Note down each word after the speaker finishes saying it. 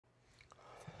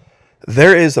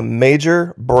There is a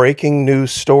major breaking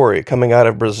news story coming out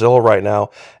of Brazil right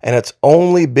now, and it's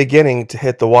only beginning to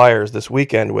hit the wires this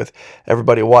weekend with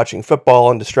everybody watching football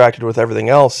and distracted with everything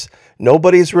else.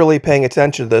 Nobody's really paying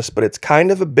attention to this, but it's kind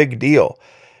of a big deal.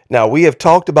 Now, we have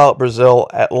talked about Brazil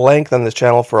at length on this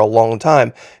channel for a long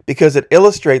time because it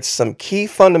illustrates some key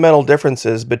fundamental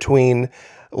differences between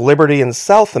liberty in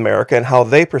South America and how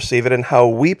they perceive it and how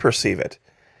we perceive it.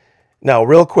 Now,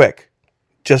 real quick,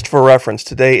 just for reference,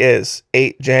 today is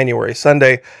 8 January,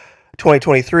 Sunday,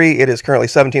 2023. It is currently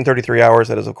 17:33 hours.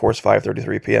 That is, of course,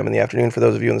 5:33 p.m. in the afternoon for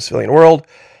those of you in the civilian world.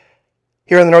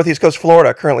 Here on the northeast coast of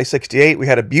Florida, currently 68. We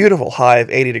had a beautiful high of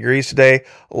 80 degrees today.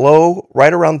 Low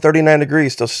right around 39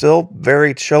 degrees. Still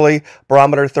very chilly.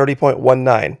 Barometer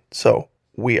 30.19. So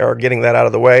we are getting that out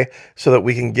of the way so that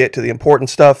we can get to the important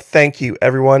stuff. Thank you,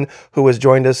 everyone who has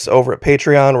joined us over at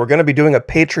Patreon. We're going to be doing a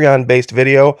Patreon-based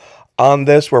video on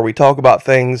this where we talk about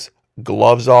things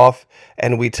gloves off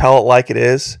and we tell it like it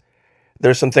is.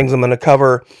 There's some things I'm going to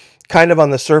cover kind of on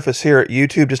the surface here at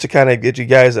YouTube just to kind of get you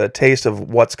guys a taste of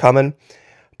what's coming,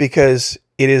 because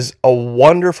it is a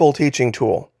wonderful teaching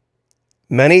tool.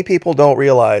 Many people don't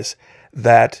realize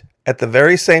that at the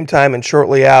very same time and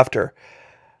shortly after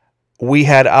we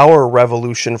had our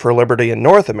revolution for liberty in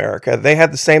North America, they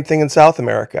had the same thing in South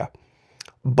America,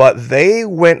 but they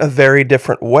went a very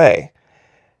different way.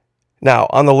 Now,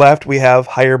 on the left, we have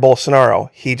Jair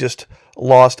Bolsonaro. He just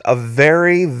lost a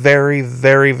very, very,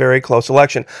 very, very close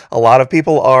election. A lot of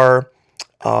people are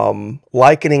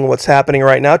likening what's happening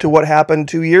right now to what happened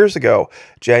 2 years ago,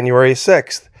 January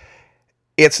 6th.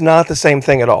 It's not the same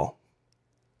thing at all.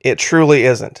 It truly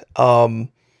isn't.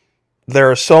 There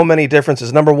are so many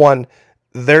differences. Number one,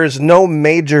 there's no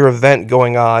major event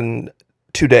going on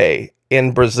today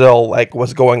in Brazil like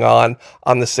was going on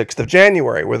the 6th of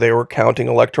January, where they were counting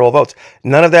electoral votes.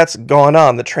 None of that's gone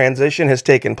on. The transition has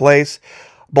taken place.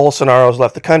 Bolsonaro's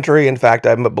left the country. In fact,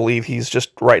 I believe he's just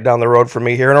right down the road from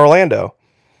me here in Orlando.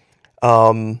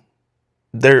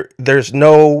 There's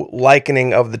no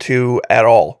likening of the two at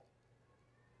all.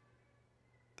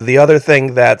 The other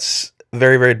thing that's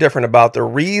very, very different about the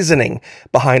reasoning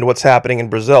behind what's happening in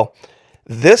Brazil,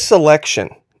 this election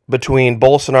between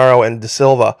Bolsonaro and Da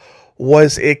Silva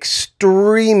was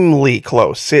extremely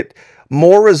close. It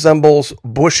more resembles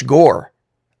Bush-Gore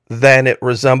than it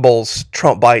resembles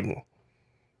Trump-Biden.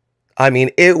 I mean,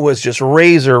 it was just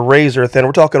razor thin.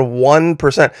 We're talking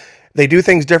 1%. They do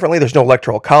things differently. There's no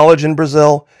electoral college in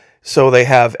Brazil, so they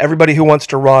have everybody who wants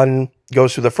to run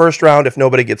goes through the first round. If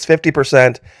nobody gets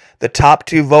 50%, the top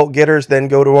two vote getters then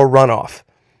go to a runoff.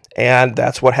 And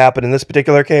that's what happened in this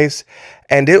particular case.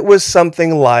 And it was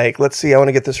something like, let's see, I want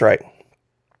to get this right,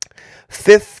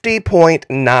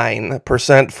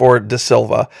 50.9% for Da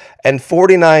Silva and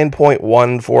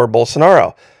 49.1% for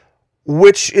Bolsonaro,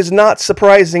 which is not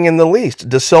surprising in the least.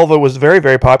 Da Silva was very,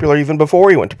 very popular even before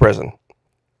he went to prison.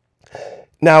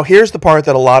 Now, here's the part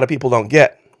that a lot of people don't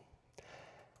get.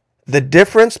 The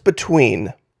difference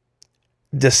between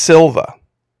Da Silva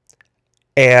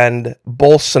and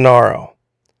Bolsonaro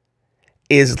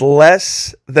is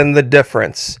less than the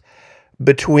difference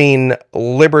between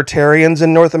libertarians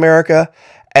in North America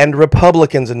and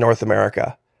Republicans in North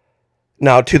America.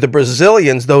 Now, to the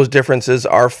Brazilians, those differences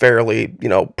are fairly,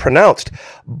 pronounced.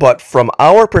 They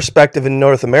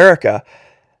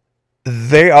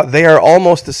are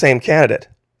almost the same candidate.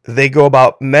 They go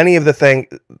about many of the things,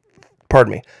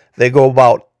 they go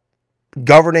about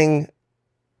governing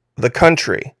the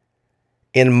country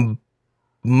in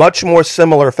much more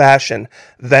similar fashion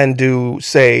than do,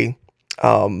 say,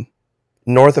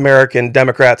 North American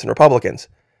Democrats and Republicans.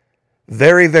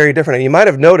 Very, very different. And you might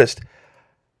have noticed,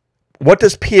 what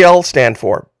does PL stand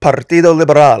for? Partido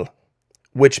Liberal,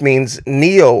 which means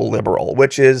neoliberal,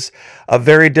 which is a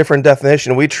very different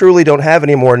definition. We truly don't have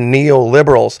any more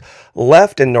neoliberals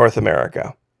left in North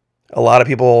America. A lot of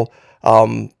people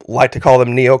like to call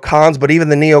them neocons, but even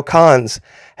the neocons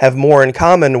have more in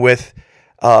common with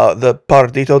the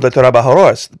Partido de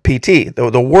Trabajadores, PT,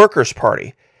 the Workers'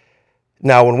 Party.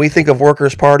 Now, when we think of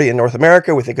Workers' Party in North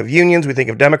America, we think of unions, we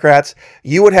think of Democrats.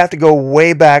 You would have to go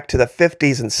way back to the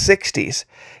 50s and 60s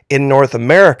in North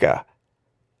America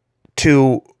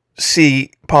to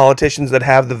see politicians that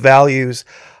have the values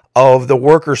of the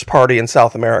Workers' Party in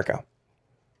South America.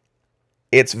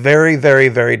 It's very, very,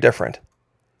 very different.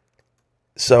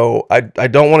 So I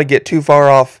don't want to get too far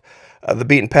off the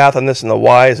beaten path on this and the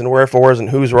whys and wherefores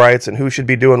and who's rights and who should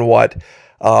be doing what.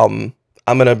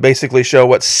 I'm going to basically show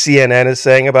what CNN is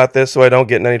saying about this so I don't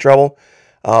get in any trouble.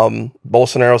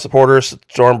 Bolsonaro supporters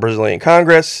stormed Brazilian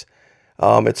Congress.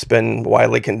 It's been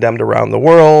widely condemned around the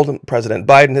world. President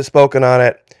Biden has spoken on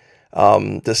it.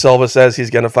 De Silva says he's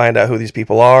going to find out who these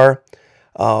people are.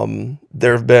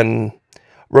 There have been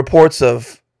reports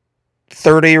of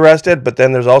 30 arrested, but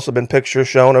then there's also been pictures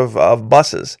shown of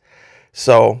buses.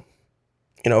 So,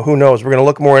 who knows? We're going to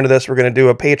look more into this. We're going to do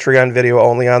a Patreon video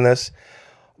only on this.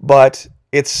 But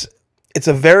it's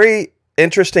a very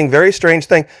interesting, very strange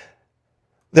thing.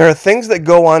 There are things that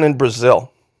go on in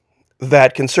Brazil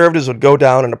that conservatives would go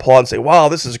down and applaud and say, wow,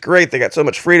 this is great. They got so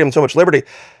much freedom, so much liberty.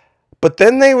 But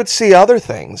then they would see other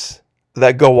things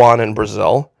that go on in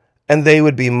Brazil, and they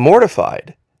would be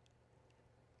mortified,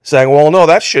 saying, well, no,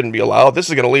 that shouldn't be allowed. This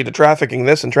is going to lead to trafficking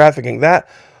this and trafficking that.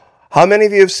 How many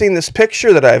of you have seen this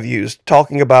picture that I've used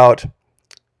talking about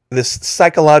this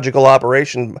psychological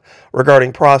operation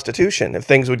regarding prostitution? If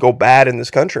things would go bad in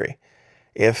this country,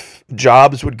 if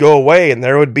jobs would go away and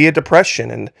there would be a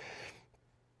depression and,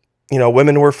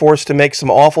 women were forced to make some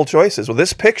awful choices. Well,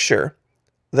 this picture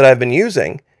that I've been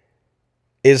using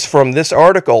is from this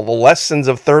article, The Lessons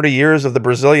of 30 Years of the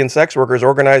Brazilian Sex Workers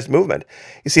Organized Movement.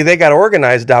 You see, they got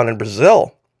organized down in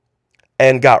Brazil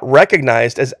and got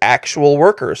recognized as actual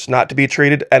workers, not to be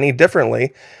treated any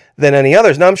differently than any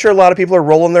others. Now, I'm sure a lot of people are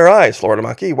rolling their eyes. Florida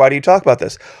Monkey, why do you talk about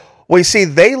this? Well, you see,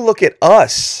 they look at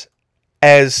us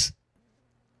as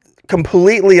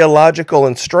completely illogical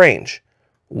and strange.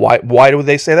 Why do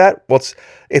they say that? Well,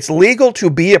 it's legal to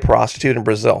be a prostitute in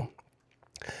Brazil.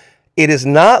 It is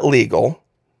not legal.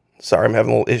 Sorry, I'm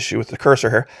having a little issue with the cursor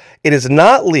here. It is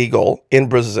not legal in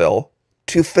Brazil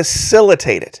to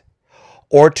facilitate it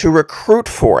or to recruit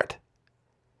for it.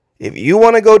 If you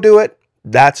want to go do it,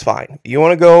 that's fine. If you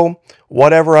want to go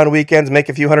whatever on weekends, make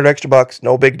a few $100 extra bucks,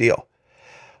 no big deal.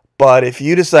 But if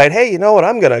you decide, hey, you know what,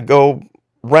 I'm going to go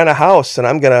rent a house and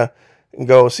I'm going to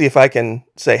go see if I can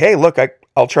say, hey, look,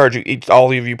 I'll charge you, all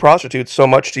of you prostitutes, so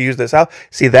much to use this house.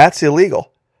 See, that's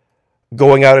illegal.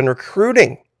 Going out and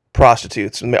recruiting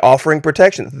prostitutes and offering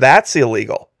protection, that's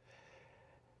illegal.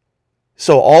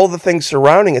 So all the things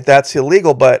surrounding it, that's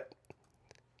illegal. But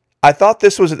I thought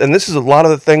this was, and this is a lot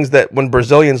of the things that when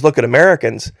Brazilians look at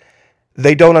Americans,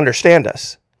 they don't understand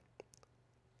us.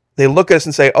 They look at us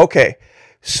and say, okay,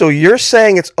 so you're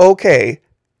saying it's okay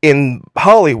in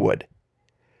Hollywood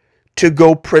to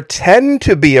go pretend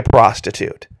to be a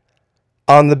prostitute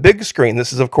on the big screen.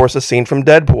 This is, of course, a scene from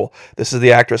Deadpool. This is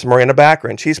the actress Miranda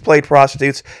Baccarin. She's played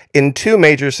prostitutes in 2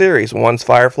 major series. One's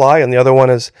Firefly and the other one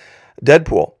is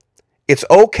Deadpool. It's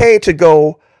okay to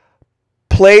go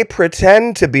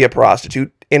pretend to be a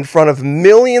prostitute in front of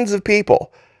millions of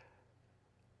people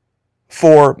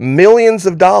for millions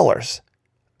of dollars.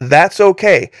 That's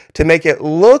okay. To make it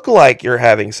look like you're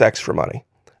having sex for money.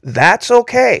 That's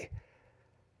okay.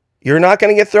 You're not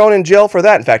going to get thrown in jail for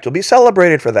that. In fact, you'll be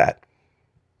celebrated for that.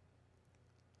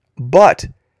 But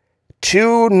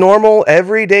 2 normal,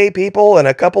 everyday people and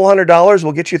a couple $100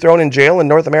 will get you thrown in jail in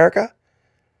North America?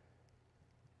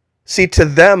 See, to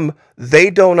them, they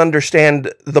don't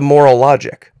understand the moral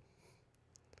logic.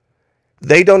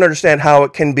 They don't understand how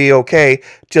it can be okay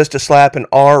just to slap an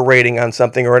R rating on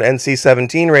something or an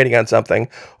NC-17 rating on something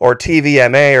or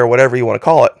TVMA or whatever you want to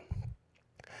call it,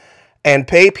 and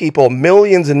pay people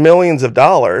millions and millions of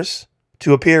dollars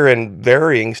to appear in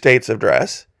varying states of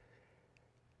dress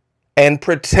and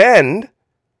pretend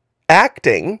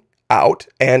acting out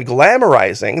and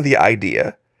glamorizing the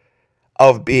idea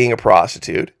of being a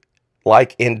prostitute,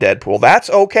 like in Deadpool. That's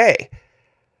okay.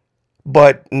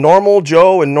 But normal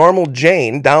Joe and normal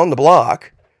Jane down the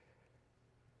block,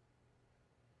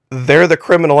 they're the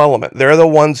criminal element. They're the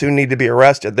ones who need to be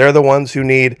arrested. They're the ones who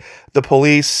need the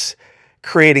police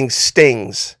creating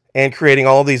stings and creating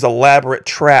all these elaborate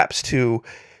traps to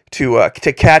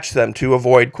catch them, to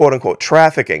avoid quote-unquote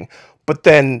trafficking. But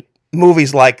then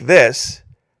movies like this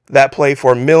that play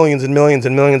for millions and millions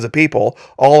and millions of people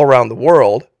all around the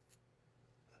world,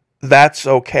 that's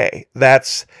okay.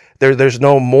 There's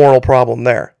no moral problem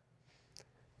there.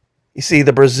 You see,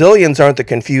 the Brazilians aren't the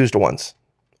confused ones.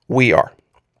 We are.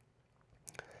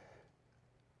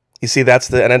 You see,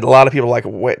 and a lot of people are like,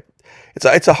 wait,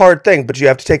 it's a hard thing, but you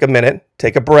have to take a minute,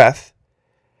 take a breath,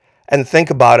 and think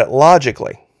about it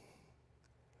logically.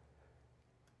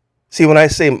 See, when I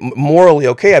say morally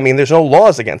okay, I mean there's no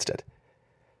laws against it.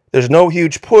 There's no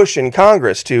huge push in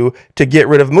Congress to get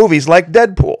rid of movies like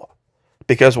Deadpool.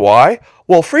 Because why?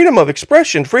 Well, freedom of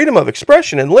expression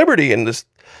and liberty and this.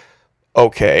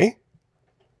 Okay.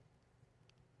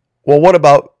 Well, what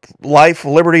about life,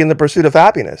 liberty, and the pursuit of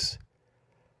happiness?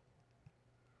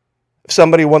 If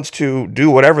somebody wants to do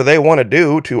whatever they want to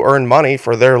do to earn money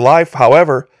for their life,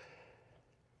 however,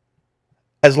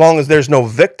 as long as there's no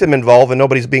victim involved and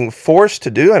nobody's being forced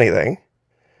to do anything.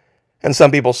 And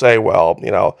some people say, well,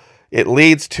 it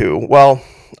leads to, well,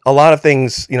 a lot of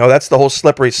things, that's the whole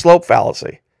slippery slope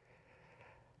fallacy.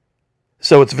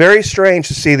 So it's very strange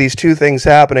to see these two things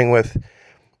happening with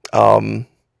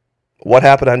what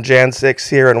happened on Jan 6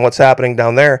 here and what's happening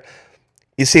down there.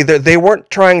 You see, they weren't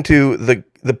trying to,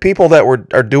 the people that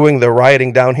are doing the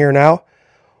rioting down here now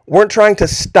weren't trying to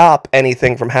stop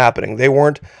anything from happening. They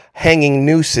weren't hanging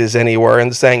nooses anywhere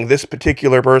and saying this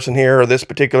particular person here or this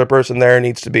particular person there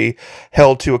needs to be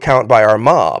held to account by our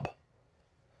mob.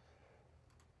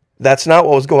 That's not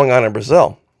what was going on in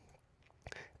Brazil.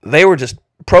 They were just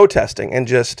protesting and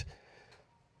just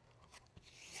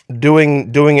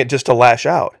doing it just to lash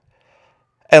out.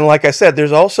 And like I said,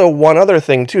 there's also one other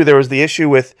thing too. There was the issue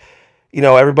with,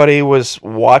 everybody was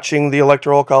watching the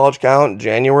Electoral College count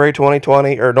January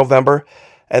 2020 or November,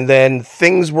 and then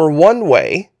things were one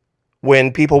way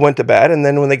when people went to bed, and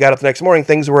then when they got up the next morning,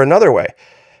 things were another way.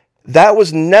 That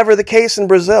was never the case in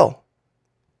Brazil.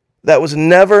 That was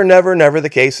never the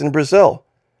case in Brazil.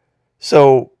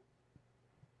 So,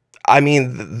 I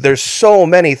mean, there's so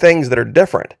many things that are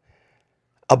different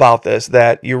about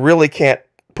that you really can't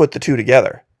put the two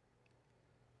together.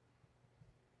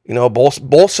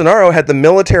 Bolsonaro had the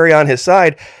military on his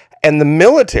side, and the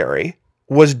military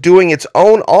was doing its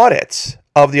own audits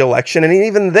of the election, and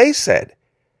even they said,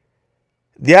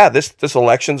 yeah, this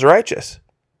election's righteous.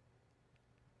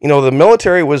 The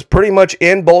military was pretty much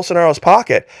in Bolsonaro's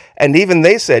pocket, and even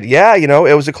they said, yeah,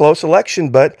 it was a close election,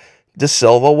 but De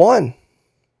Silva won.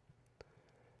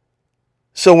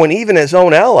 So when even his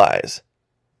own allies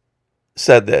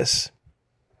said this,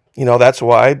 that's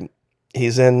why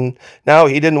he's in. Now,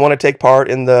 he didn't want to take part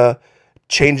in the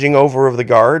changing over of the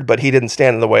guard, but he didn't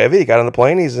stand in the way of it. He got on the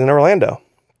plane. He's in Orlando.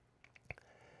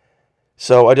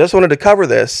 So I just wanted to cover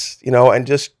this, and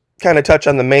just kind of touch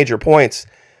on the major points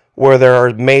where there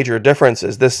are major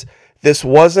differences. This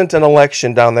wasn't an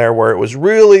election down there where it was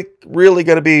really, really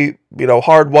going to be,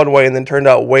 hard one way and then turned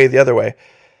out way the other way.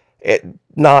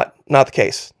 Not the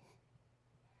case.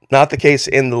 Not the case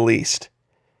in the least.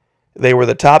 They were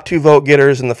the top two vote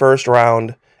getters in the first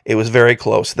round. It was very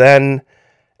close then.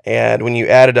 And when you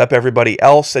added up everybody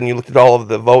else and you looked at all of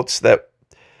the votes that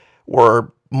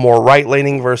were more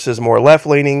right-leaning versus more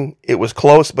left-leaning, it was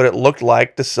close, but it looked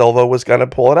like De Silva was going to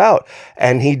pull it out.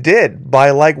 And he did by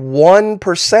like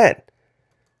 1%.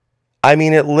 I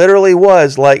mean, it literally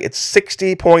was like it's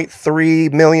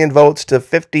 60.3 million votes to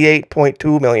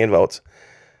 58.2 million votes.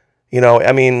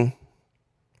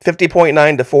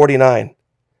 50.9 to 49.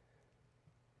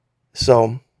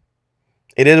 So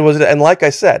it is, and like I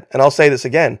said, and I'll say this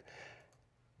again,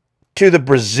 to the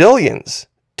Brazilians,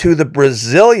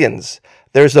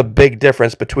 there's a big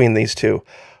difference between these two.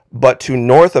 But to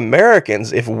North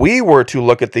Americans, if we were to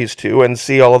look at these two and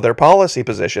see all of their policy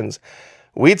positions,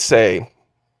 we'd say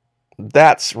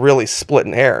that's really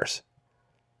splitting hairs.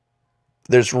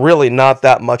 There's really not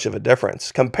that much of a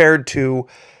difference compared to,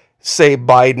 say,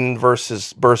 Biden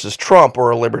versus Trump,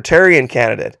 or a libertarian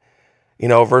candidate,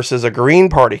 versus a Green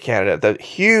Party candidate. The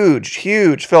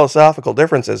huge philosophical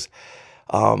differences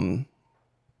in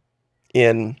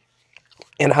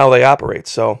how they operate.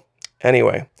 So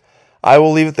anyway, I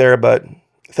will leave it there, but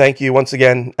thank you once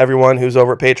again, everyone who's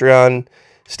over at Patreon.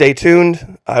 Stay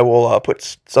tuned. I will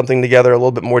put something together a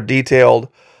little bit more detailed,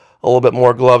 a little bit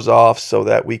more gloves off, so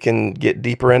that we can get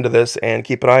deeper into this and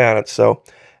keep an eye on it. So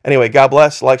anyway, God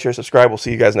bless, like, share, subscribe. We'll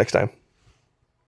see you guys next time.